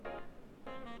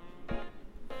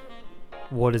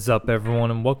What is up, everyone,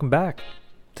 and welcome back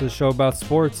to the show about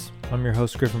sports. I'm your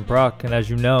host, Griffin Brock, and as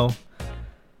you know,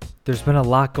 there's been a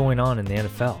lot going on in the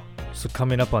NFL. So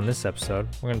coming up on this episode,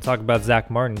 we're going to talk about Zack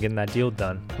Martin getting that deal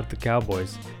done with the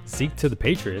Cowboys. Zeke to the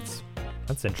Patriots.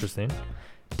 That's interesting.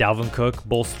 Dalvin Cook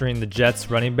bolstering the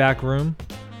Jets running back room.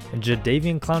 And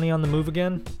Jadeveon Clowney on the move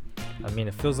again. I mean,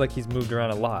 it feels like he's moved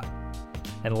around a lot.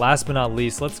 And last but not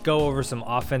least, let's go over some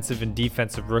offensive and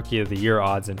defensive rookie of the year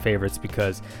odds and favorites,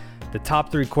 because the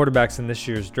top three quarterbacks in this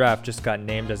year's draft just got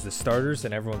named as the starters,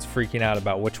 and everyone's freaking out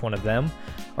about which one of them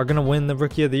are going to win the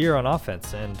rookie of the year on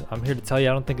offense. And I'm here to tell you,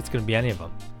 I don't think it's going to be any of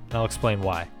them. And I'll explain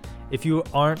why. If you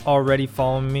aren't already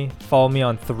following me, follow me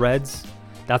on Threads.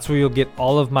 That's where you'll get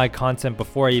all of my content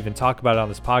before I even talk about it on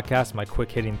this podcast, my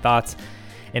quick hitting thoughts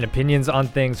and opinions on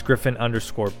things,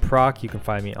 Griffin_Proc. You can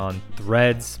find me on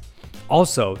Threads.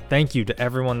 Also, thank you to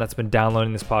everyone that's been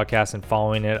downloading this podcast and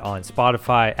following it on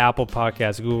Spotify, Apple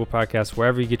Podcasts, Google Podcasts,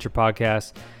 wherever you get your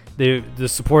podcasts. The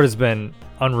support has been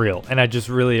unreal, and I just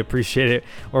really appreciate it.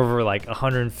 Over like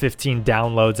 115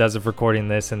 downloads as of recording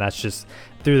this, and that's just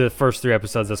through the first 3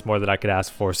 episodes. That's more than I could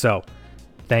ask for. So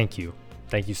thank you.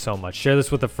 Thank you so much. Share this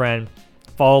with a friend.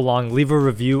 Follow along. Leave a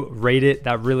review. Rate it.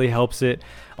 That really helps it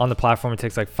on the platform. It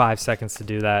takes like 5 seconds to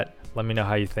do that. Let me know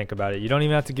how you think about it. You don't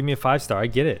even have to give me a 5-star. I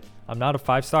get it. I'm not a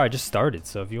 5-star. I just started.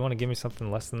 So if you want to give me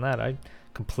something less than that, I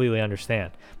completely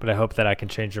understand. But I hope that I can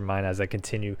change your mind as I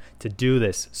continue to do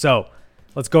this. So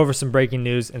let's go over some breaking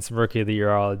news and some rookie of the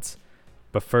year odds.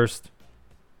 But first,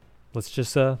 let's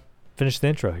just finish the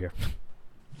intro here.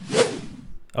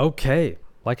 Okay.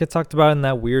 Like I talked about in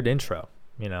that weird intro,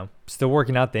 still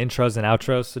working out the intros and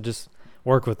outros. So just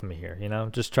work with me here,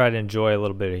 just try to enjoy a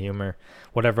little bit of humor.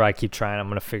 Whatever I keep trying, I'm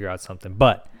going to figure out something.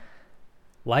 But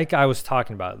like I was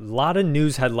talking about, a lot of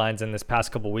news headlines in this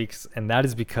past couple weeks, and that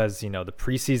is because, the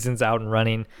preseason's out and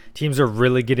running. Teams are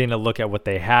really getting a look at what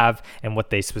they have and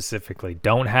what they specifically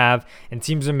don't have, and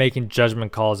teams are making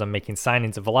judgment calls on making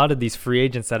signings of a lot of these free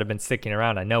agents that have been sticking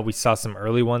around. I know we saw some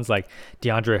early ones like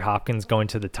DeAndre Hopkins going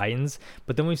to the Titans,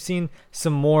 but then we've seen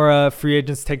some more free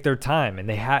agents take their time, and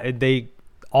they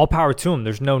all power to them.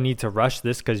 There's no need to rush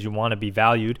this because you want to be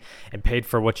valued and paid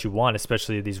for what you want,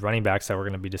 especially these running backs that we're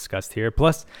going to be discussed here.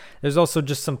 Plus, there's also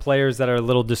just some players that are a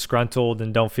little disgruntled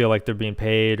and don't feel like they're being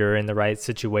paid or in the right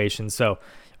situation. So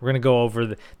we're going to go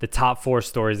over the top 4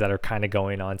 stories that are kind of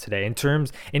going on today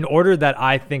in order that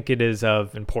I think it is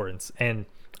of importance. And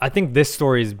I think this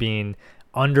story is being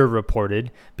underreported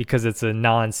because it's a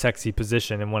non-sexy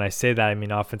position. And when I say that, I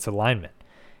mean offensive lineman.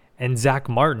 And Zack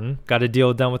Martin got a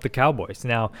deal done with the Cowboys.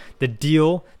 Now, the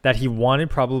deal that he wanted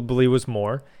probably was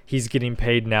more. He's getting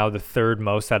paid now the 3rd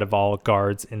most out of all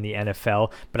guards in the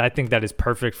NFL. But I think that is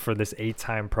perfect for this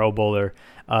 8-time Pro Bowler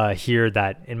here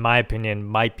that, in my opinion,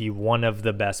 might be one of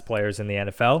the best players in the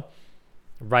NFL.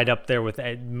 Right up there with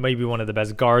maybe one of the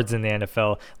best guards in the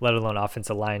NFL, let alone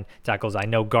offensive line tackles. I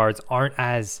know guards aren't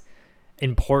as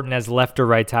important as left or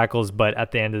right tackles, but at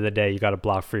the end of the day, you got to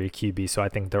block for your QB. So I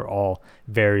think they're all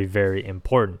very, very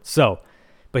important. So,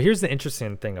 but here's the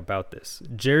interesting thing about this.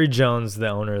 Jerry Jones, the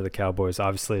owner of the Cowboys,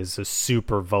 obviously is a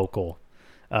super vocal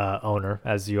owner,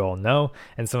 as you all know.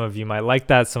 And some of you might like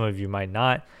that. Some of you might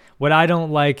not. What I don't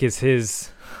like is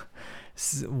his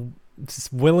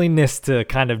willingness to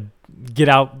kind of get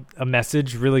out a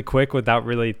message really quick without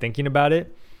really thinking about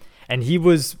it. And he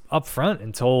was upfront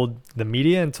and told the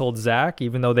media and told Zack,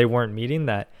 even though they weren't meeting,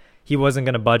 that he wasn't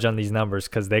going to budge on these numbers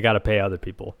because they got to pay other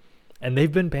people. And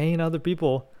they've been paying other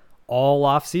people all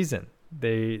off season.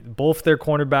 Both their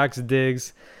cornerbacks,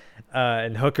 Diggs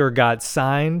and Hooker, got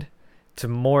signed to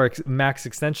more max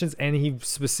extensions. And he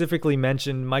specifically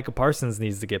mentioned Micah Parsons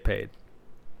needs to get paid.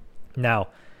 Now,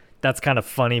 that's kind of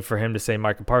funny for him to say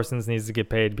Micah Parsons needs to get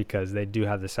paid because they do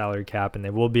have the salary cap and they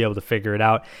will be able to figure it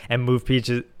out and move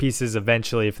pieces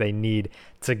eventually if they need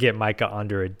to get Micah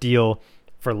under a deal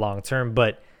for long term.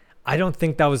 But I don't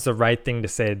think that was the right thing to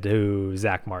say to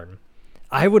Zack Martin.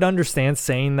 I would understand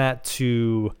saying that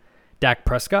to Dak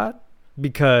Prescott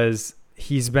because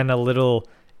he's been a little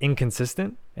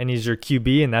inconsistent and he's your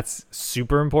QB and that's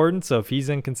super important. So if he's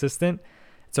inconsistent,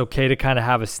 it's okay to kind of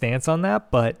have a stance on that.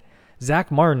 But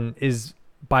Zack Martin is,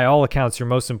 by all accounts, your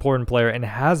most important player and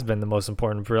has been the most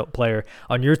important player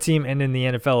on your team and in the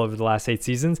NFL over the last 8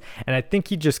 seasons. And I think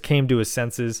he just came to his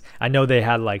senses. I know they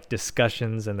had like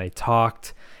discussions and they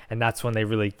talked, and that's when they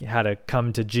really had a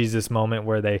come to Jesus moment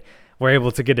where they were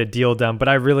able to get a deal done. But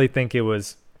I really think he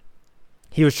was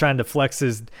trying to flex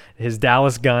his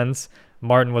Dallas guns.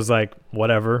 Martin was like,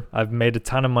 whatever, I've made a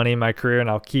ton of money in my career and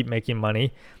I'll keep making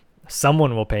money.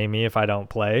 Someone will pay me if I don't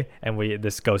play and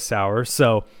this goes sour.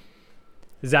 So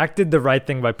Zack did the right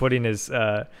thing by putting his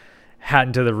hat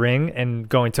into the ring and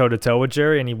going toe to toe with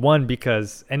Jerry, and he won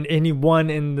because and he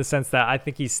won in the sense that I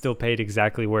think he's still paid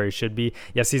exactly where he should be.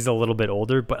 Yes, he's a little bit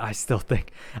older, but I still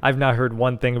think I've not heard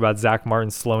one thing about Zack Martin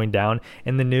slowing down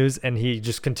in the news, and he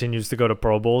just continues to go to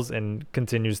Pro Bowls and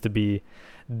continues to be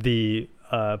the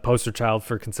poster child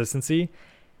for consistency.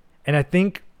 And I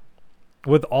think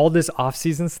with all this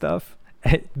offseason stuff,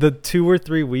 the 2 or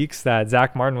 3 weeks that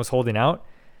Zack Martin was holding out,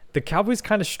 the Cowboys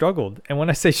kind of struggled. And when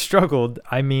I say struggled,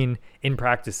 I mean in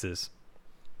practices.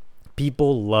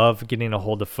 People love getting a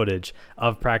hold of footage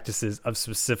of practices of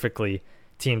specifically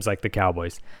teams like the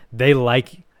Cowboys. They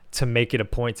like to make it a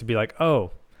point to be like,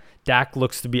 oh, Dak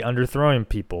looks to be underthrowing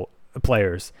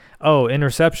players. Oh,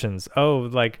 interceptions. Oh,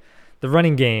 like the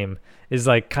running game is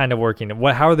like kind of working.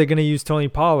 How are they going to use Tony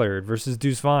Pollard versus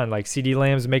Deuce Vaughn? Like CD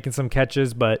Lamb's making some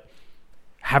catches, but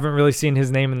haven't really seen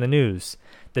his name in the news.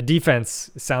 The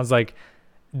defense sounds like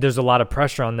there's a lot of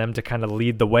pressure on them to kind of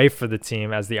lead the way for the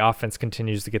team as the offense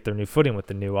continues to get their new footing with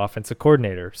the new offensive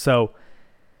coordinator. So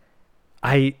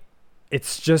I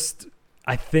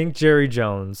think Jerry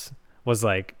Jones was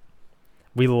like,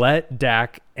 we let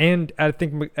Dak, and I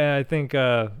think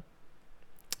the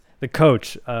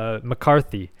coach,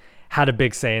 McCarthy, had a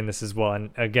big say in this as well. And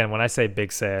again, when I say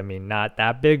big say, I mean not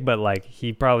that big, but like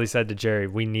he probably said to Jerry,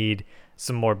 we need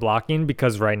some more blocking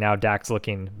because right now Dak's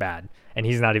looking bad and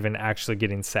he's not even actually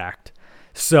getting sacked.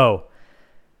 So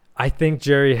I think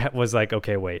Jerry was like,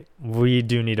 okay, wait, we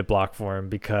do need a block for him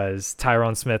because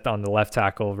Tyron Smith on the left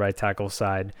tackle, right tackle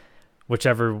side,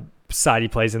 whichever side he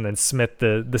plays, and then Smith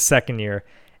the second year,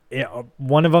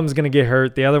 one of them is going to get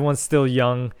hurt. The other one's still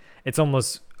young. It's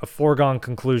almost a foregone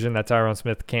conclusion that Tyron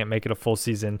Smith can't make it a full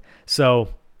season.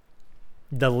 So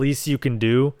the least you can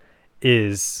do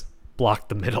is block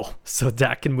the middle so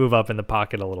Dak can move up in the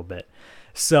pocket a little bit.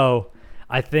 So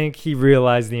I think he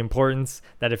realized the importance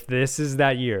that if this is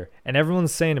that year, and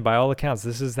everyone's saying it by all accounts,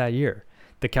 this is that year,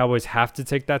 the Cowboys have to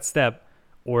take that step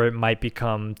or it might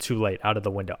become too late, out of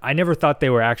the window. I never thought they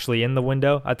were actually in the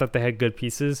window. I thought they had good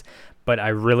pieces, but I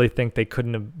really think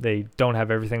they don't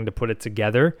have everything to put it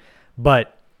together.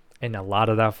 And a lot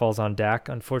of that falls on Dak,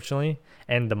 unfortunately,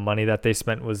 and the money that they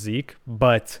spent with Zeke.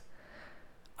 But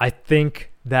I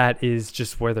think that is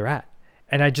just where they're at.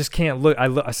 And I just can't look.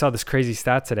 I saw this crazy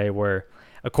stat today where,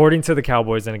 according to the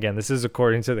Cowboys, and again, this is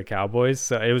according to the Cowboys,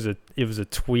 so it was a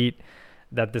tweet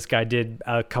that this guy did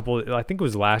I think it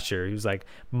was last year. He was like,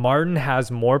 Martin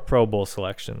has more Pro Bowl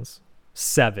selections,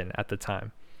 7 at the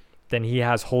time, than he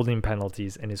has holding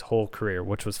penalties in his whole career,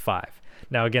 which was 5.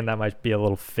 Now, again, that might be a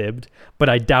little fibbed, but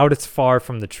I doubt it's far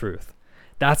from the truth.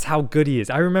 That's how good he is.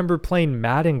 I remember playing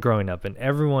Madden growing up, and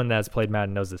everyone that's played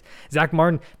Madden knows this. Zack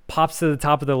Martin pops to the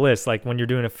top of the list, like when you're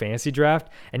doing a fantasy draft,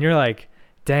 and you're like,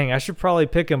 dang, I should probably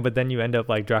pick him, but then you end up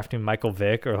like drafting Michael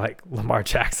Vick or like Lamar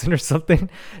Jackson or something.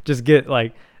 Just get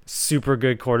like super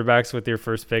good quarterbacks with your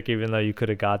first pick, even though you could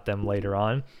have got them later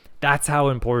on. That's how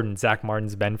important Zack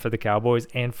Martin's been for the Cowboys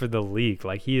and for the league.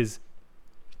 Like, he is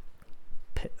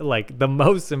like the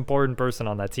most important person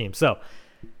on that team. So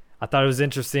I thought it was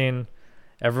interesting.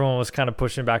 Everyone was kind of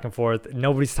pushing back and forth.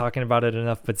 Nobody's talking about it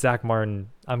enough, but Zack Martin,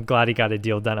 I'm glad he got a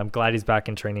deal done. I'm glad he's back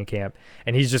in training camp,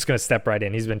 and he's just going to step right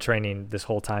in. He's been training this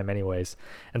whole time anyways,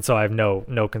 and so I have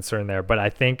no concern there. But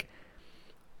I think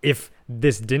if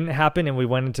this didn't happen and we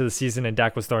went into the season and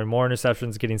Dak was throwing more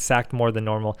interceptions, getting sacked more than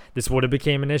normal, this would have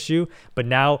became an issue. But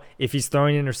now if he's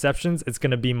throwing interceptions, it's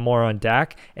going to be more on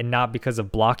Dak and not because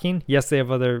of blocking. Yes, they have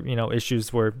other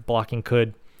issues where blocking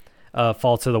could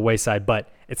fall to the wayside, but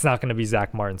it's not going to be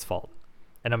Zack Martin's fault.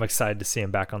 And I'm excited to see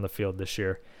him back on the field this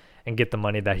year and get the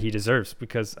money that he deserves,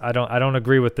 because I don't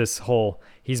agree with this whole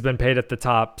he's been paid at the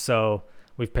top, so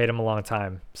we've paid him a long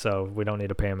time, so we don't need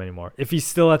to pay him anymore. If he's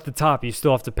still at the top, you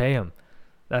still have to pay him.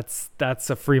 That's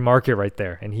a free market right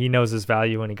there, and he knows his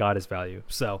value and he got his value.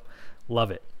 So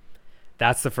love it.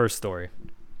 That's the first story.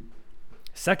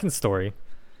 Second story,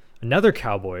 another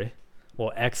Cowboy,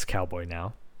 well, ex-Cowboy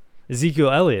now,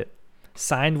 Ezekiel Elliott,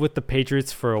 signed with the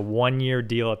Patriots for a 1-year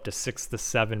deal up to $6 to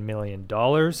 $7 million.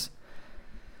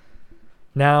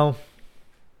 Now,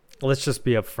 let's just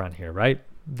be upfront here, right?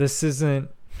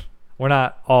 We're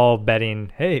not all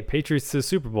betting, hey, Patriots to the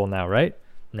Super Bowl now, right?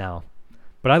 No.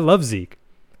 But I love Zeke.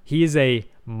 He is a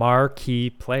marquee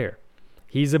player.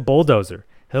 He's a bulldozer.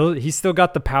 He's still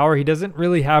got the power. He doesn't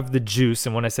really have the juice.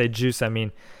 And when I say juice, I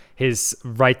mean his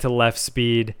right to left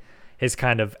speed, his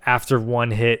kind of after one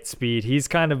hit speed. He's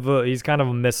kind of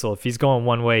a missile. If he's going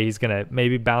one way, he's going to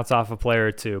maybe bounce off a player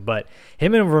or two. But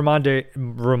him and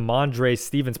Ramondre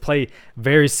Stevens play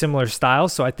very similar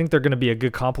styles, so I think they're going to be a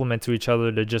good complement to each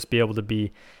other to just be able to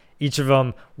be Each of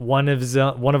them, one of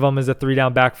them is a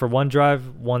 3-down back for one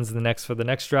drive, one's the next for the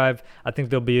next drive. I think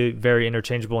they'll be very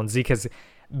interchangeable, and Zeke has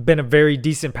been a very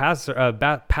decent pass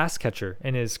catcher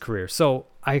in his career. So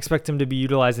I expect him to be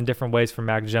utilized in different ways for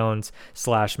Mac Jones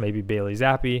 / maybe Bailey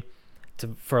Zappi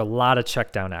for a lot of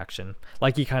check down action,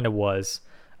 like he kind of was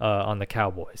on the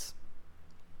Cowboys.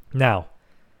 Now,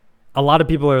 a lot of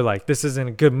people are like, this isn't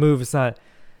a good move. It's not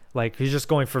like he's just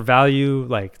going for value.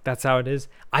 Like, that's how it is.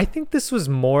 I think this was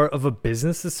more of a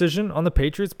business decision on the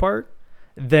Patriots' part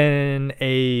than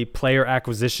a player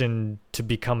acquisition to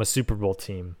become a Super Bowl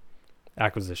team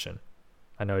acquisition.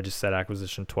 I know I just said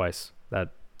acquisition twice. That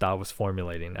was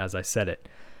formulating as I said it.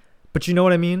 But you know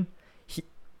what I mean?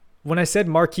 When I said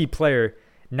marquee player,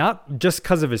 not just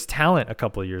because of his talent a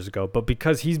couple of years ago, but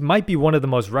because he might be one of the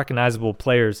most recognizable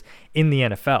players in the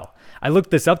NFL. I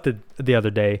looked this up the other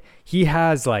day. He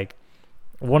has like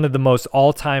one of the most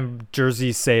all-time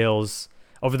jersey sales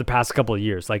over the past couple of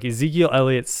years. Like Ezekiel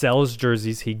Elliott sells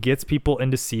jerseys. He gets people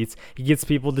into seats. He gets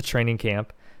people to training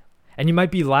camp. And you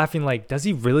might be laughing like, does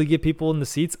he really get people in the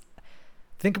seats?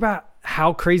 Think about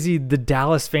how crazy the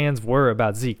Dallas fans were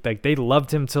about Zeke. Like they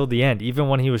loved him till the end, even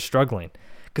when he was struggling,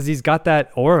 because he's got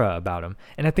that aura about him.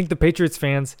 And I think the Patriots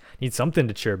fans need something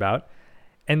to cheer about.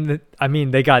 And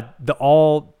they got the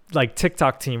all like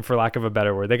TikTok team, for lack of a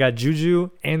better word. They got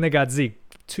Juju and they got Zeke,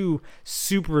 two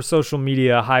super social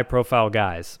media, high profile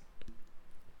guys.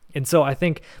 And so I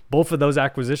think both of those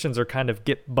acquisitions are kind of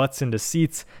get butts into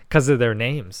seats because of their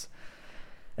names.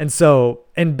 And so,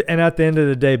 and at the end of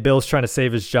the day, Bill's trying to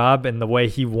save his job, and the way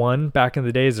he won back in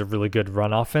the day is a really good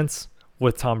run offense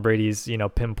with Tom Brady's,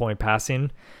 pinpoint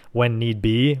passing when need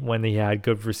be, when he had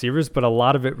good receivers, but a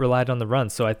lot of it relied on the run.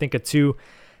 So I think a two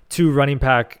running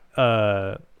back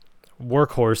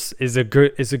workhorse is a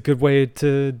good way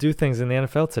to do things in the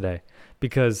NFL today,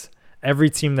 because every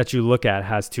team that you look at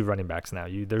has two running backs now.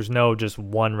 There's no just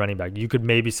one running back. You could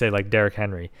maybe say like Derrick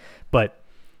Henry, but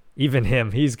even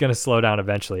him, he's going to slow down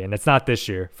eventually. And it's not this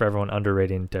year, for everyone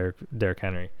underrating Derrick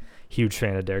Henry. Huge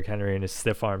fan of Derrick Henry and his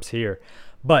stiff arms here.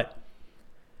 But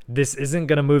this isn't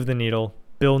going to move the needle.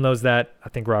 Bill knows that. I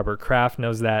think Robert Kraft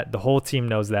knows that. The whole team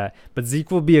knows that. But Zeke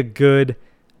will be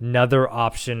another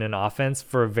option in offense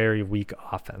for a very weak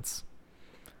offense.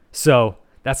 So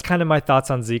that's kind of my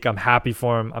thoughts on Zeke. I'm happy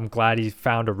for him. I'm glad he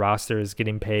found a roster, is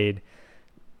getting paid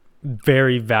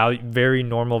very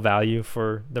normal value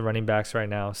for the running backs right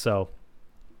now. So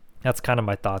that's kind of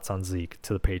my thoughts on Zeke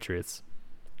to the Patriots.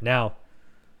 Now,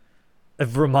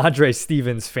 if Ramondre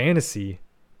Stevens fantasy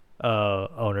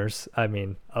owners,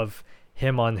 of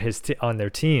him on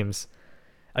their teams,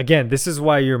 again, this is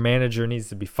why your manager needs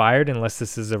to be fired unless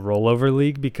this is a rollover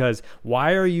league, because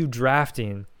why are you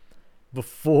drafting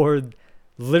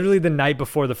literally the night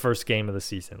before the first game of the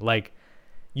season? Like,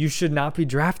 you should not be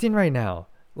drafting right now.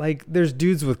 Like, there's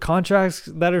dudes with contracts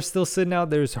that are still sitting out.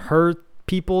 There's hurt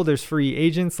people. There's free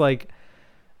agents. Like,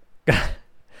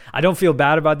 I don't feel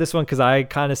bad about this one because I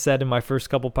kind of said in my first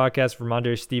couple podcasts,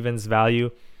 Ramondre Stevens'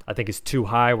 value, I think, is too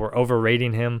high. We're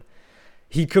overrating him.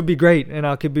 He could be great, and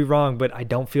I could be wrong, but I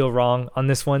don't feel wrong on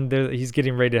this one. He's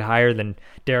getting rated higher than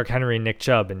Derrick Henry and Nick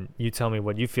Chubb, and you tell me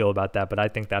what you feel about that, but I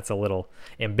think that's a little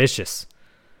ambitious.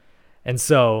 And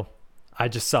so I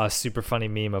just saw a super funny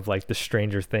meme of like the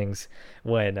Stranger Things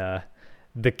when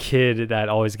the kid that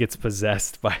always gets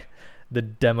possessed by the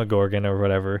Demogorgon or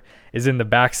whatever is in the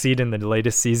back seat in the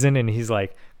latest season, and he's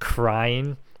like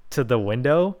crying to the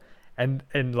window, and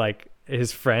like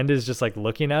his friend is just like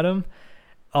looking at him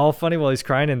all funny while he's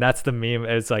crying. And that's the meme.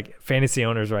 It's like fantasy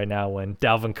owners right now when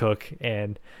Dalvin Cook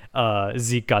and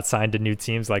Zeke got signed to new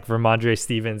teams, like Ramondre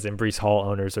Stevens and Breece Hall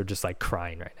owners are just like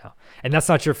crying right now. And that's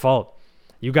not your fault.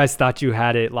 You guys thought you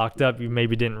had it locked up. You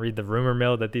maybe didn't read the rumor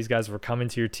mill that these guys were coming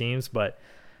to your teams, but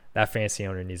that fantasy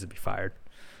owner needs to be fired.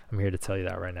 I'm here to tell you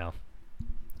that right now.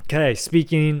 Okay,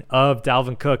 speaking of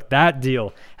Dalvin Cook, that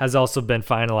deal has also been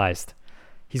finalized.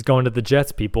 He's going to the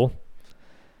Jets, people.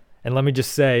 And let me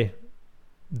just say,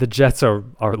 the Jets are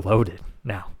loaded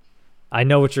now. I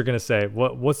know what you're going to say.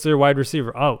 What's their wide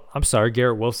receiver? Oh, I'm sorry,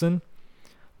 Garrett Wilson,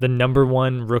 the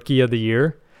 #1 rookie of the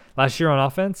year last year on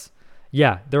offense.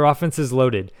 Yeah, their offense is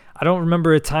loaded. I don't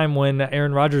remember a time when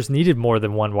Aaron Rodgers needed more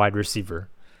than one wide receiver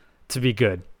to be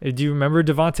good. Do you remember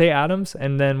Devontae Adams?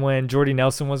 And then when Jordy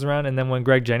Nelson was around, and then when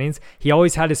Greg Jennings, he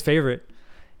always had his favorite.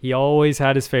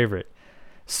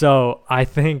 So I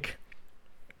think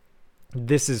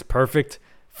this is perfect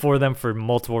for them for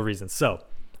multiple reasons. So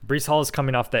Breece Hall is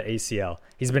coming off that ACL.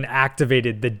 He's been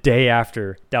activated the day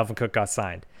after Dalvin Cook got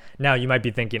signed. Now you might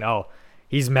be thinking, oh,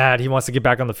 he's mad. He wants to get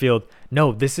back on the field.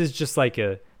 No, this is just like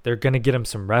They're going to get him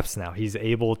some reps now. He's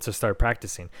able to start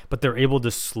practicing, but they're able to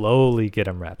slowly get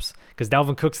him reps because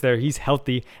Dalvin Cook's there. He's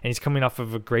healthy, and he's coming off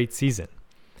of a great season.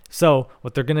 So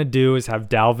what they're going to do is have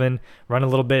Dalvin run a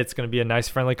little bit. It's going to be a nice,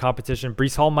 friendly competition.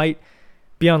 Breece Hall might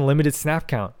be on limited snap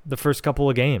count the first couple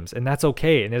of games, and that's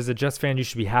okay. And as a Jets fan, you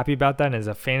should be happy about that. And as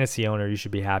a fantasy owner, you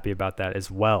should be happy about that as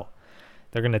well.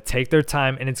 They're going to take their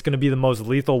time, and it's going to be the most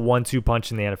lethal 1-2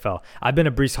 punch in the NFL. I've been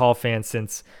a Breece Hall fan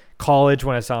since college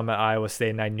when I saw him at Iowa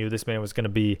State, and I knew this man was going to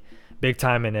be big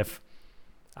time. And if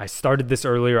I started this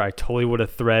earlier, I totally would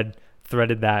have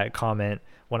threaded that comment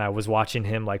when I was watching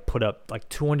him like put up like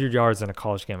 200 yards in a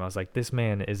college game. I was like, this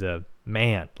man is a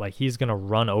man. Like, he's going to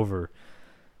run over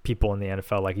people in the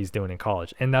NFL like he's doing in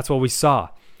college. And that's what we saw.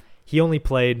 He only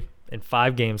played in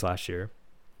 5 games last year.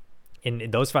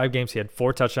 In those 5 games, he had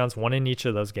 4 touchdowns, 1 in each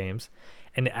of those games,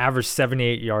 and averaged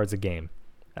 78 yards a game.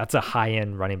 That's a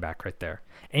high-end running back right there.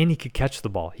 And he could catch the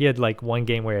ball. He had like 1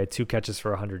 game where he had 2 catches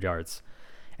for 100 yards.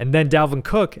 And then Dalvin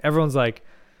Cook, everyone's like,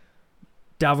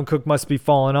 Dalvin Cook must be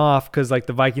falling off because like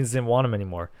the Vikings didn't want him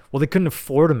anymore. Well, they couldn't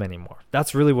afford him anymore.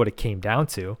 That's really what it came down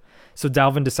to. So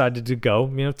Dalvin decided to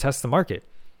go, test the market.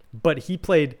 But he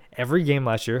played every game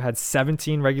last year, had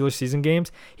 17 regular season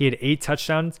games. He had 8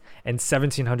 touchdowns and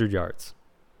 1,700 yards.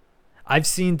 I've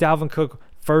seen Dalvin Cook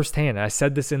firsthand. I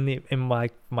said this in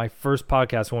my first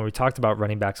podcast when we talked about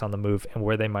running backs on the move and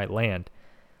where they might land.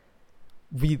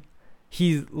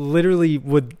 He literally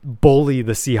would bully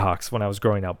the Seahawks when I was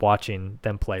growing up watching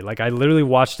them play. Like, I literally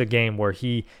watched a game where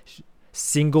he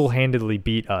single-handedly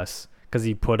beat us because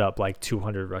he put up like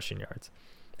 200 rushing yards.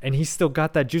 And he's still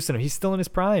got that juice in him. He's still in his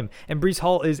prime. And Breece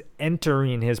Hall is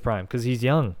entering his prime because he's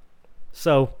young.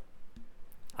 So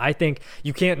I think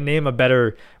you can't name a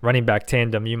better running back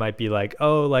tandem. You might be like,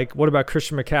 oh, like, what about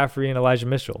Christian McCaffrey and Elijah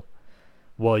Mitchell?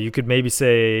 Well, you could maybe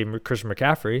say Christian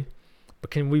McCaffrey,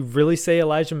 but can we really say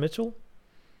Elijah Mitchell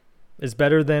is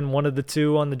better than one of the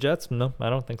two on the Jets? No, I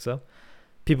don't think so.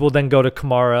 People then go to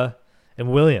Kamara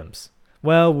and Williams.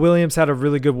 Well, Williams had a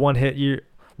really good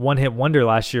one-hit wonder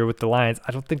last year with the Lions.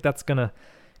 I don't think that's going to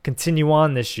continue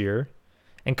on this year.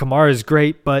 And Kamara is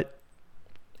great, but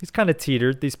he's kind of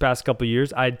teetered these past couple of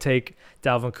years. I'd take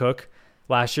Dalvin Cook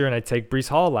last year, and I'd take Breece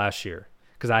Hall last year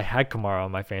because I had Kamara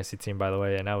on my fantasy team, by the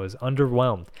way, and I was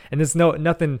underwhelmed. And there's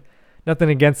nothing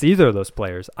against either of those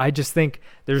players. I just think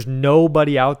there's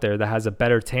nobody out there that has a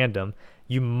better tandem.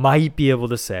 You might be able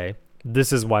to say,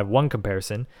 this is why one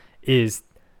comparison is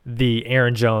the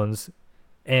Aaron Jones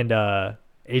and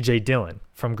A.J. Dillon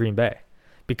from Green Bay,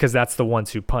 because that's the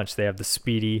 1-2 punch. They have the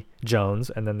speedy Jones,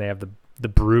 and then they have the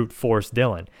brute force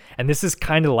Dillon. And this is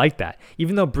kind of like that.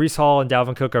 Even though Breece Hall and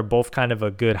Dalvin Cook are both kind of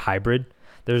a good hybrid,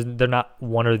 they're not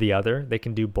one or the other. They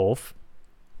can do both.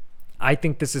 I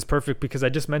think this is perfect because I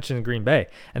just mentioned Green Bay,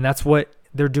 and that's what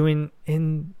they're doing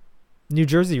in New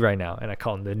Jersey right now. And I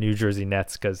call them the New Jersey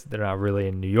Nets because they're not really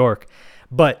in New York.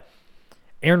 But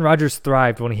Aaron Rodgers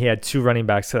thrived when he had 2 running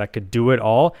backs that could do it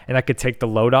all and that could take the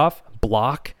load off,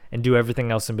 block, and do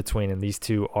everything else in between. And these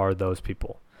 2 are those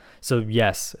people. So,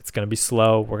 yes, it's going to be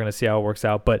slow. We're going to see how it works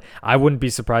out. But I wouldn't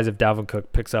be surprised if Dalvin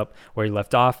Cook picks up where he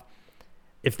left off.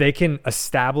 If they can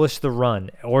establish the run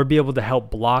or be able to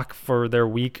help block for their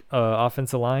weak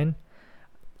offensive line,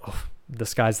 the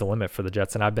sky's the limit for the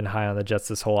Jets. And I've been high on the Jets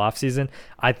this whole offseason.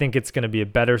 I think it's going to be a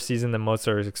better season than most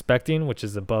are expecting, which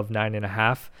is above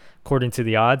 9.5. According to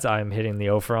the odds, I'm hitting the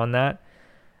over on that.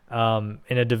 In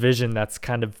a division that's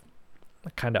kind of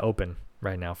open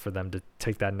right now for them to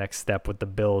take that next step with the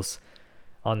Bills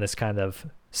on this kind of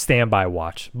standby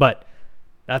watch. But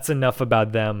that's enough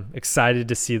about them. Excited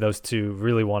to see those 2.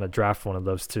 Really want to draft one of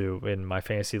those 2 in my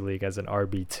fantasy league as an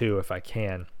RB2 if I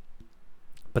can.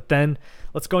 But then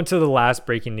let's go into the last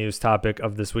breaking news topic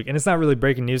of this week. And it's not really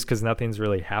breaking news because nothing's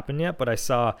really happened yet, but I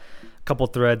saw a couple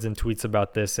threads and tweets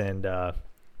about this and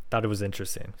thought it was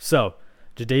interesting. So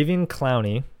Jadeveon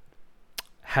Clowney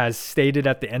has stated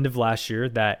at the end of last year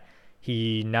that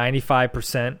he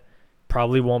 95%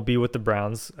 probably won't be with the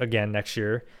Browns again next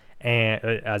year, and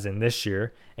as in this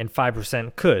year, and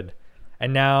 5% could.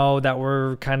 And now that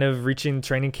we're kind of reaching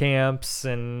training camps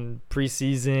and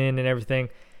preseason and everything,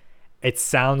 it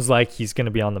sounds like he's going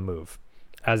to be on the move,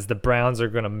 as the Browns are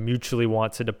going to mutually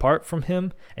want to depart from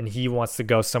him, and he wants to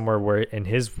go somewhere where, in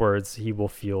his words, he will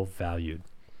feel valued.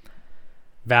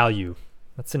 Value.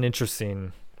 That's an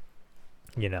interesting,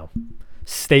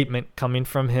 statement coming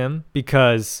from him,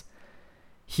 because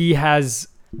he was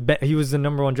the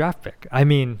number 1 draft pick. I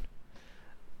mean,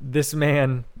 this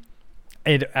man,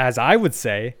 as I would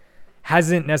say,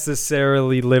 hasn't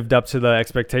necessarily lived up to the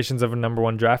expectations of a number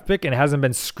 1 draft pick and hasn't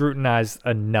been scrutinized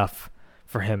enough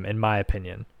for him, in my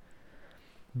opinion.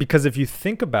 Because if you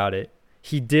think about it,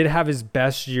 he did have his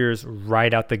best years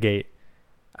right out the gate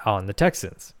on the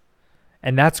Texans.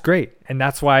 And that's great. And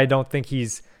that's why I don't think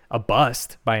he's a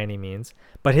bust by any means.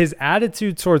 But his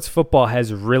attitude towards football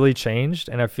has really changed.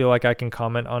 And I feel like I can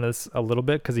comment on this a little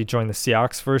bit because he joined the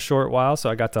Seahawks for a short while. So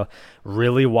I got to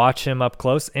really watch him up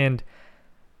close. And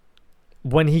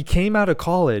when he came out of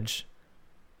college,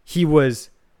 he was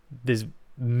this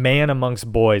man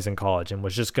amongst boys in college and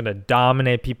was just going to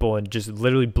dominate people and just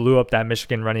literally blew up that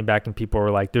Michigan running back. And people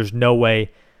were like, there's no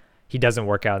way he doesn't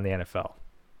work out in the NFL.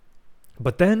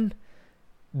 But then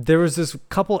there was this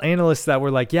couple analysts that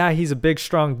were like, yeah, he's a big,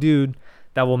 strong dude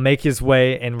that will make his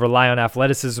way and rely on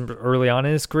athleticism early on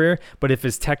in his career. But if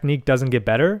his technique doesn't get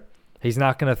better, he's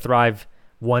not going to thrive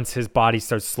once his body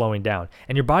starts slowing down.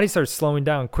 And your body starts slowing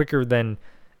down quicker than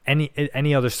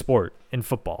any other sport in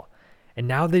football. And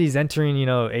now that he's entering,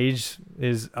 age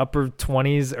is upper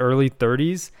 20s, early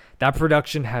 30s, that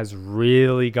production has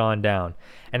really gone down.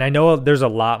 And I know there's a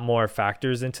lot more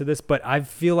factors into this, but I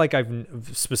feel like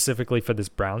specifically for this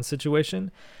Browns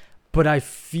situation, but I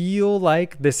feel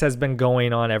like this has been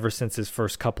going on ever since his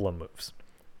first couple of moves,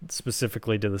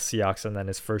 specifically to the Seahawks and then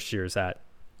his first years at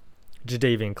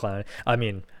Jadeveon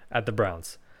Clowney, at the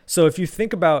Browns. So if you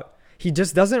think about, he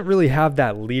just doesn't really have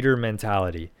that leader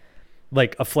mentality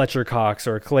like a Fletcher Cox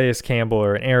or a Calais Campbell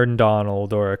or an Aaron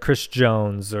Donald or a Chris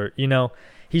Jones or,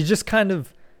 he's just kind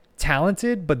of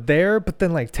talented, but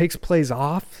then like takes plays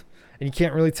off and you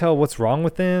can't really tell what's wrong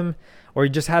with him, or he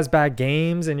just has bad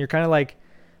games and you're kind of like,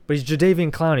 but he's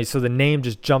Jadeveon Clowney. So the name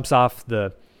just jumps off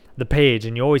the page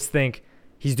and you always think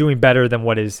he's doing better than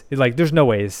what is like, there's no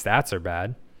way his stats are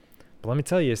bad, but let me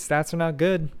tell you, his stats are not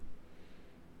good.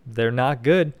 They're not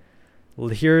good.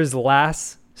 Here's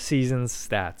last season's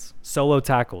stats. Solo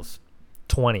tackles,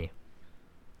 20.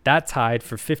 That tied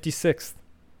for 56th.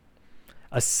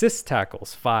 Assist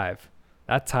tackles, 5.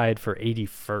 That tied for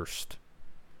 81st.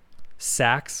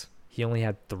 Sacks, he only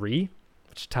had 3,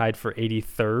 which tied for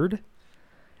 83rd.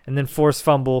 And then forced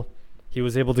fumble, he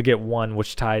was able to get 1,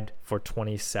 which tied for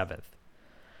 27th.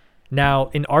 Now,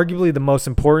 in arguably the most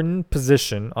important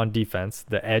position on defense,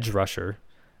 the edge rusher,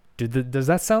 does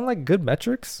that sound like good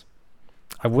metrics?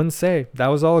 I wouldn't say. That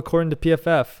was all according to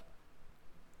PFF.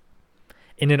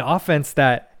 In an offense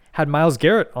that had Myles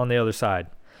Garrett on the other side.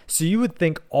 So you would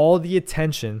think all the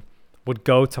attention would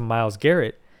go to Myles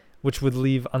Garrett, which would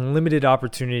leave unlimited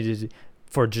opportunities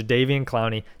for Jadeveon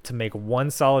Clowney to make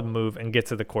one solid move and get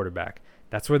to the quarterback.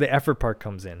 That's where the effort part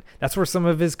comes in. That's where some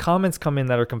of his comments come in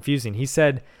that are confusing. He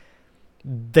said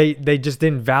they just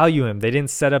didn't value him. They didn't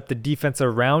set up the defense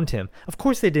around him. Of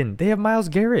course they didn't. They have Myles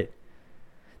Garrett.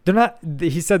 They're not.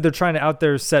 He said they're trying to out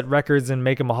there set records and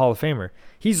make him a Hall of Famer.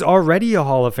 He's already a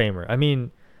Hall of Famer.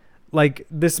 Like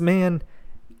this man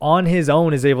on his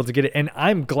own is able to get it. And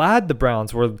I'm glad the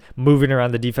Browns were moving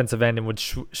around the defensive end and would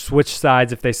switch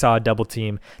sides if they saw a double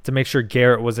team to make sure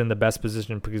Garrett was in the best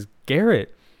position, because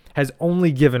Garrett has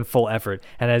only given full effort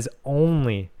and has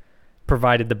only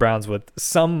provided the Browns with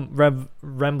some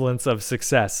remnants of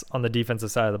success on the defensive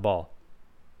side of the ball.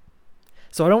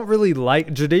 So I don't really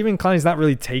like Jadeveon Clowney's not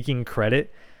really taking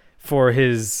credit for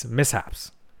his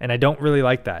mishaps. And I don't really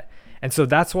like that. And so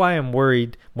that's why I'm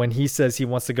worried when he says he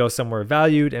wants to go somewhere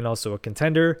valued and also a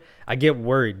contender. I get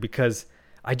worried because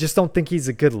I just don't think he's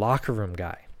a good locker room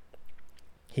guy.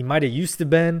 He might have used to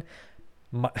been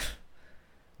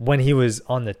when he was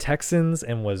on the Texans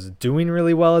and was doing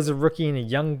really well as a rookie and a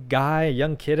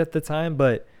young kid at the time.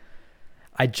 But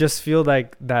I just feel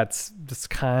like that's just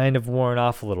kind of worn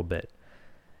off a little bit.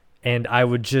 And I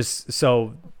would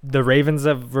so the Ravens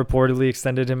have reportedly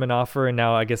extended him an offer, and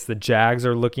now I guess the Jags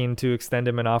are looking to extend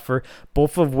him an offer,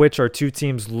 both of which are two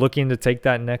teams looking to take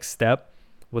that next step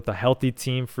with a healthy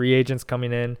team, free agents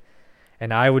coming in.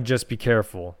 And I would just be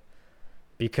careful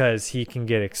because he can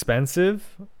get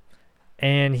expensive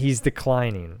and he's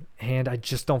declining. And I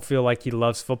just don't feel like he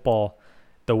loves football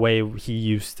the way he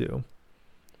used to.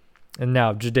 And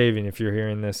now, Jadeveon, if you're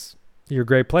hearing this, you're a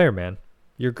great player, man.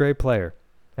 You're a great player.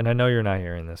 And I know you're not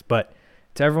hearing this, but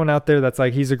to everyone out there that's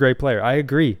like, he's a great player, I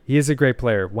agree. He is a great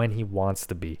player when he wants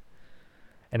to be.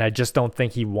 And I just don't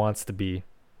think he wants to be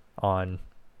on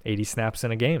 80 snaps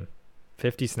in a game,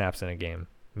 50 snaps in a game,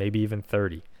 maybe even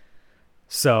 30.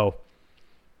 So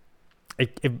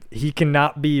he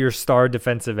cannot be your star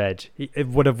defensive edge. It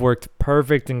would have worked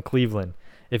perfect in Cleveland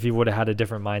if he would have had a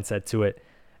different mindset to it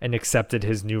and accepted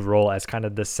his new role as kind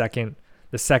of the second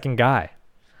guy.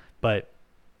 But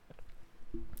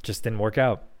just didn't work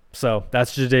out. So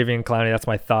that's Jadeveon Clowney. That's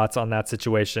my thoughts on that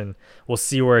situation. We'll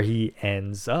see where he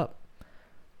ends up.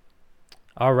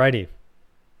 Alrighty.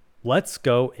 Let's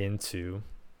go into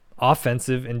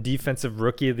offensive and defensive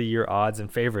rookie of the year odds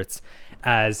and favorites,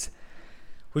 as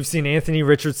we've seen Anthony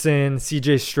Richardson,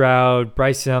 CJ Stroud,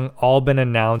 Bryce Young all been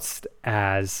announced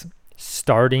as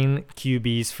starting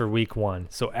QBs for week 1.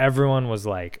 So everyone was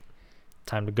like,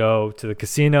 time to go to the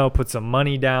casino, put some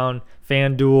money down,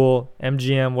 FanDuel,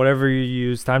 MGM, whatever you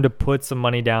use, time to put some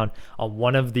money down on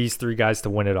one of these 3 guys to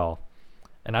win it all.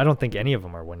 And I don't think any of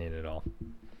them are winning it all.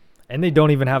 And they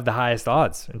don't even have the highest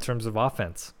odds in terms of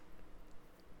offense.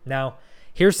 Now,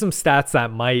 here's some stats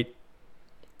that might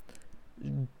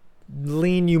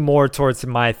lean you more towards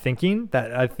my thinking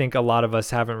that I think a lot of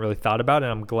us haven't really thought about,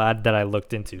 and I'm glad that I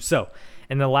looked into. So,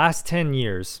 in the last 10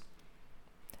 years,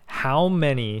 how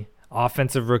many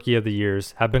offensive rookie of the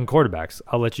years have been quarterbacks?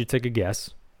 I'll let you take a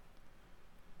guess.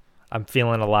 I'm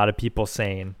feeling a lot of people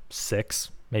saying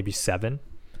 6, maybe 7,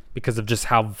 because of just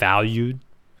how valued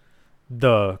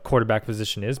the quarterback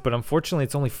position is. But unfortunately,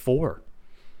 it's only 4.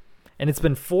 And it's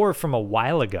been 4 from a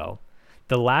while ago.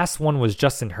 The last one was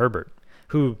Justin Herbert,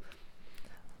 who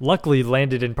luckily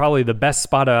landed in probably the best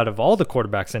spot out of all the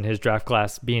quarterbacks in his draft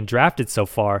class being drafted so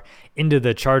far into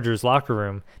the Chargers locker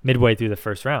room midway through the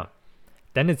first round.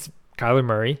 Then it's Kyler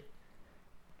Murray.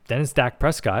 Then it's Dak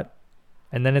Prescott.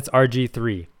 And then it's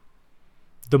RG3.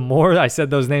 The more I said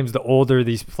those names, the older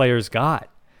these players got.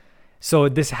 So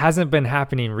this hasn't been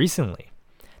happening recently.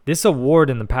 This award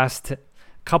in the past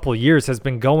couple years has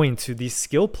been going to these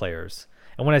skill players.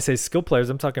 And when I say skill players,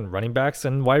 I'm talking running backs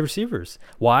and wide receivers.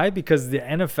 Why? Because the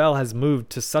NFL has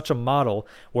moved to such a model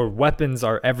where weapons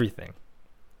are everything.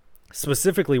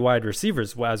 Specifically wide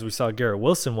receivers, as we saw Garrett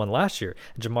Wilson won last year,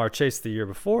 and Jamar Chase the year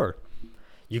before.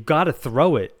 You got to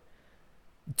throw it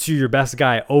to your best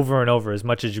guy over and over as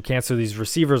much as you can. So these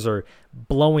receivers are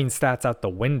blowing stats out the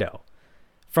window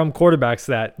from quarterbacks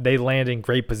that they land in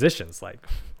great positions. Like,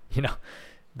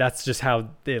 that's just how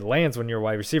it lands when you're a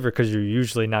wide receiver, because you're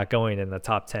usually not going in the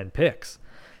top 10 picks.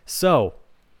 So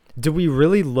do we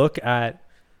really look at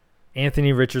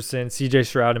Anthony Richardson, CJ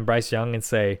Stroud, and Bryce Young and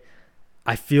say,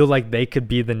 I feel like they could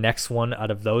be the next one out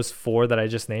of those 4 that I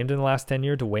just named in the last 10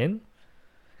 years to win?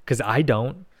 Because I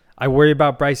don't. I worry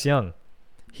about Bryce Young.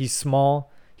 He's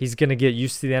small. He's going to get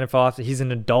used to the NFL. He's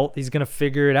an adult. He's going to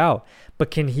figure it out.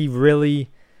 But can he really,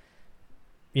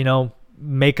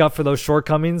 make up for those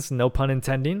shortcomings? No pun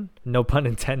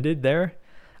intended there.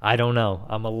 I don't know.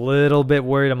 I'm a little bit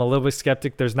worried. I'm a little bit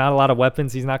skeptic. There's not a lot of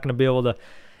weapons. He's not going to be able to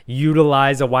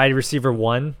utilize a wide receiver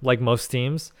 1 like most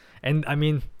teams. And I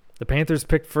mean, the Panthers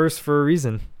picked first for a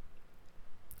reason.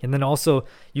 And then also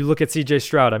you look at CJ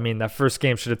Stroud. I mean, that first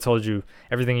game should have told you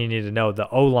everything you need to know. The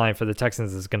O-line for the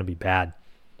Texans is going to be bad.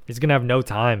 He's going to have no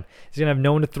time. He's going to have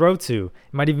no one to throw to.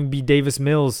 It might even be Davis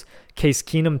Mills, Case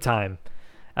Keenum time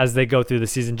as they go through the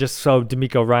season, just so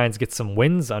DeMeco Ryans gets some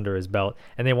wins under his belt,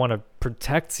 and they want to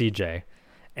protect CJ.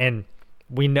 And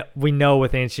we know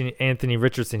with Anthony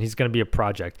Richardson, he's going to be a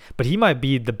project, but he might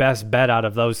be the best bet out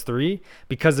of those 3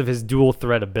 because of his dual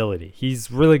threat ability.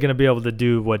 He's really going to be able to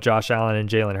do what Josh Allen and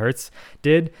Jalen Hurts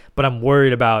did, but I'm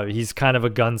worried about he's kind of a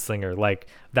gunslinger. Like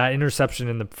that interception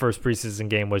in the first preseason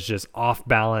game was just off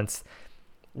balance,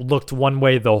 looked one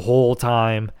way the whole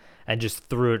time, and just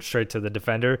threw it straight to the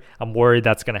defender. I'm worried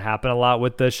that's going to happen a lot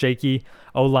with the shaky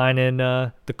O-line in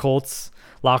the Colts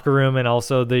locker room, and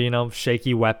also the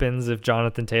shaky weapons if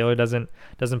Jonathan Taylor doesn't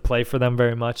play for them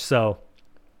very much. So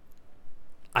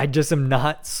I just am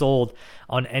not sold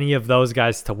on any of those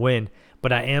guys to win,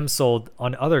 but I am sold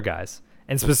on other guys,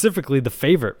 and specifically the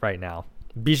favorite right now,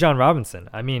 Bijan Robinson.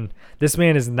 I mean, this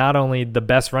man is not only the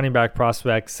best running back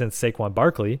prospect since Saquon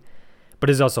Barkley, but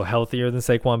is also healthier than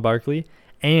Saquon Barkley,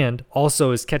 and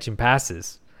also is catching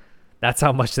passes. That's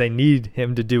how much they need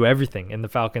him to do everything in the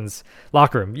Falcons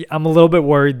locker room. I'm a little bit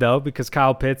worried, though, because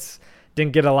Kyle Pitts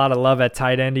didn't get a lot of love at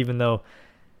tight end, even though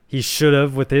he should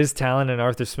have with his talent, and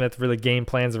Arthur Smith really game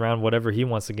plans around whatever he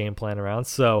wants to game plan around.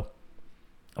 So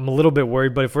I'm a little bit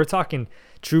worried. But if we're talking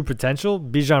true potential,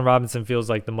 Bijan Robinson feels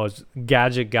like the most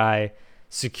gadget guy,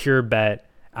 secure bet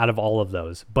out of all of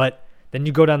those. But then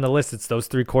you go down the list. It's those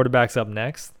 3 quarterbacks up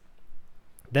next.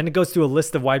 Then it goes to a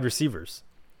list of wide receivers.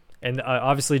 And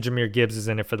obviously Jahmyr Gibbs is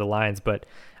in it for the Lions, but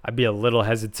I'd be a little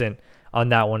hesitant on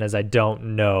that one as I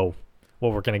don't know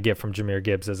what we're going to get from Jahmyr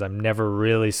Gibbs, as I'm never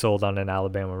really sold on an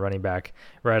Alabama running back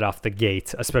right off the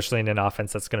gate, especially in an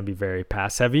offense that's going to be very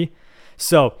pass heavy.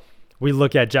 So we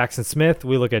look at Jackson Smith,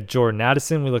 we look at Jordan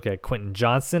Addison, we look at Quentin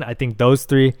Johnston. I think those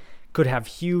 3 could have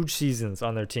huge seasons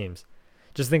on their teams.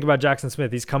 Just think about Jackson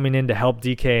Smith. He's coming in to help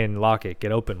DK and Lockett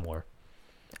get open more.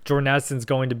 Jordan Addison's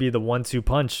going to be the 1-2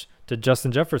 punch to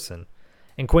Justin Jefferson.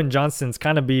 And Quentin Johnston's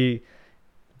kind of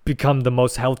become the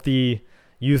most healthy,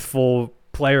 youthful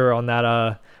player on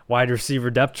that wide receiver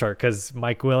depth chart, because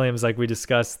Mike Williams, like we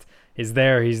discussed, is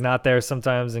there. He's not there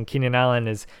sometimes, and Keenan Allen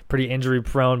is pretty injury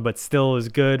prone, but still is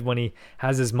good when he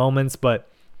has his moments.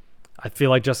 But I feel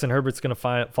like Justin Herbert's going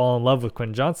to fall in love with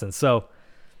Quentin Johnson. So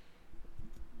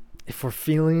if we're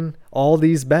feeling all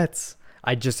these bets,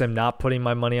 I just am not putting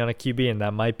my money on a QB, and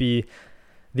that might be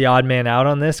the odd man out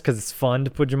on this because it's fun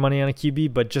to put your money on a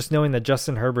QB. But just knowing that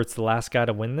Justin Herbert's the last guy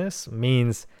to win this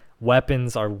means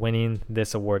weapons are winning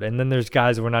this award. And then there's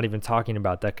guys we're not even talking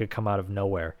about that could come out of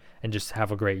nowhere and just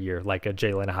have a great year, like a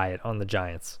Jalen Hyatt on the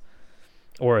Giants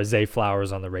or a Zay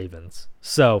Flowers on the Ravens.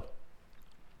 So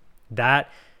that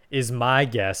is my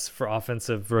guess for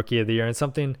offensive rookie of the year, and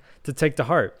something to take to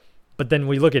heart. But then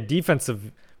we look at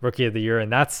defensive rookie of the year,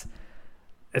 and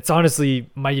it's honestly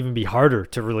might even be harder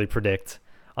to really predict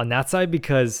on that side,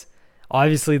 because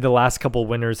obviously the last couple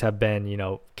winners have been,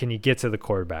 can you get to the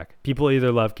quarterback? People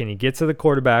either love, can you get to the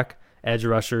quarterback, edge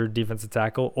rusher, defensive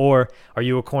tackle, or are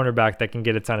you a cornerback that can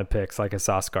get a ton of picks like a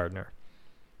Sauce Gardner?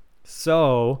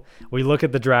 So we look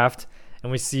at the draft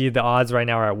and we see the odds right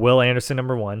now are at Will Anderson,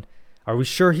 number 1. Are we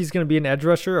sure he's going to be an edge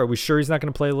rusher? Are we sure he's not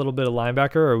going to play a little bit of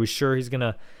linebacker? Are we sure he's going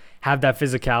to have that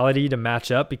physicality to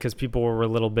match up, because people were a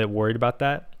little bit worried about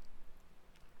that?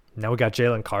 Now we got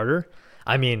Jalen Carter.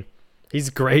 I mean,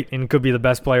 he's great and could be the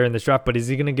best player in this draft, but is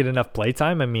he going to get enough play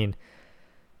time? I mean,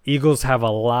 Eagles have a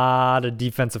lot of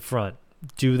defensive front.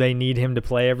 Do they need him to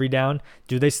play every down?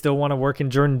 Do they still want to work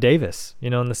in Jordan Davis,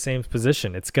 in the same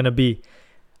position? It's going to be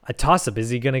a toss-up.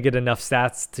 Is he going to get enough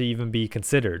stats to even be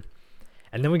considered?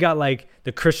 And then we got like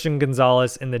the Christian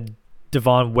Gonzalez and the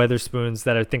Devon Witherspoons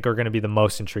that I think are going to be the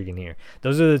most intriguing here.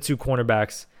 Those are the two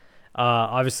cornerbacks.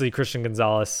 Obviously, Christian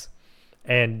Gonzalez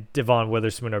and Devon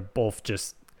Witherspoon are both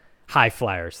just high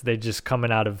flyers. They just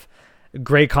coming out of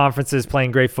great conferences,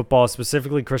 playing great football,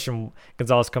 specifically Christian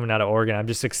Gonzalez coming out of Oregon. I'm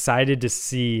just excited to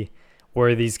see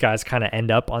where these guys kind of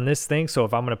end up on this thing. So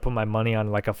if I'm going to put my money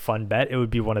on like a fun bet, it would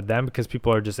be one of them, because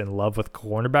people are just in love with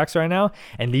cornerbacks right now.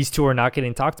 And these two are not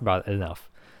getting talked about enough.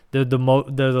 They're the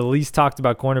least talked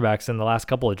about cornerbacks in the last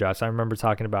couple of drafts. I remember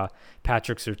talking about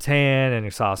Patrick Surtain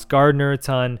and Sauce Gardner a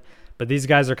ton, but these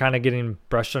guys are kind of getting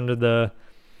brushed under the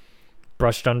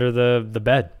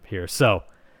bed here. So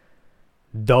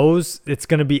it's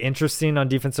going to be interesting on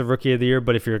defensive rookie of the year.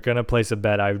 But if you're going to place a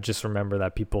bet, I would just remember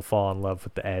that people fall in love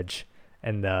with the edge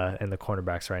and the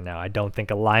cornerbacks right now. I don't think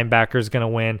a linebacker is going to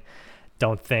win.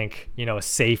 Don't think, a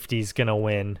safety is going to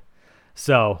win.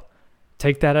 So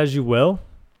take that as you will.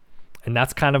 And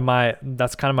that's kind of my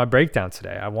breakdown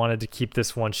today. I wanted to keep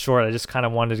this one short. I just kind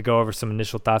of wanted to go over some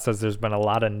initial thoughts, as there's been a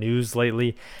lot of news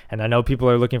lately, and I know people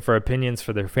are looking for opinions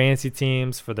for their fantasy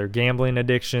teams, for their gambling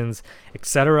addictions,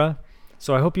 etc.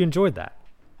 So I hope you enjoyed that.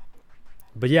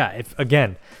 But yeah,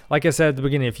 like I said at the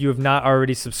beginning, if you have not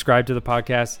already subscribed to the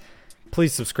podcast,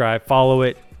 please subscribe, follow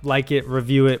it, like it,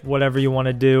 review it, whatever you want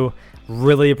to do.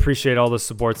 Really appreciate all the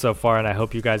support so far, and I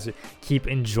hope you guys keep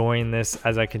enjoying this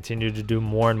as I continue to do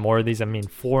more and more of these.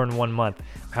 4 in 1 month.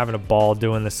 I'm having a ball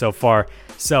doing this so far.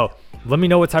 So let me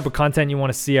know what type of content you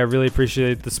want to see. I really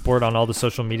appreciate the support on all the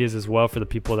social medias as well for the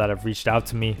people that have reached out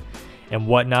to me and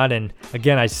whatnot. And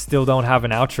again, I still don't have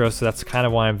an outro, so that's kind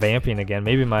of why I'm vamping again.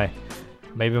 Maybe my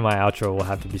outro will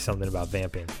have to be something about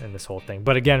vamping in this whole thing.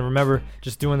 But again, remember,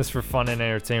 just doing this for fun and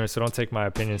entertainment, so don't take my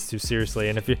opinions too seriously.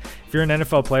 And if you're an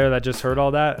NFL player that just heard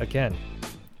all that, again,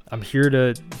 I'm here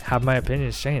to have my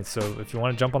opinions changed. So if you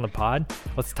want to jump on the pod,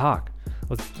 let's talk.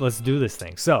 Let's do this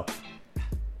thing. So,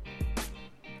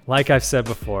 like I've said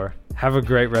before, have a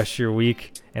great rest of your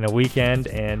week and a weekend,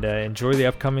 and enjoy the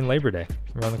upcoming Labor Day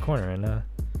around the corner. And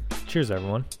cheers,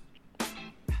 everyone.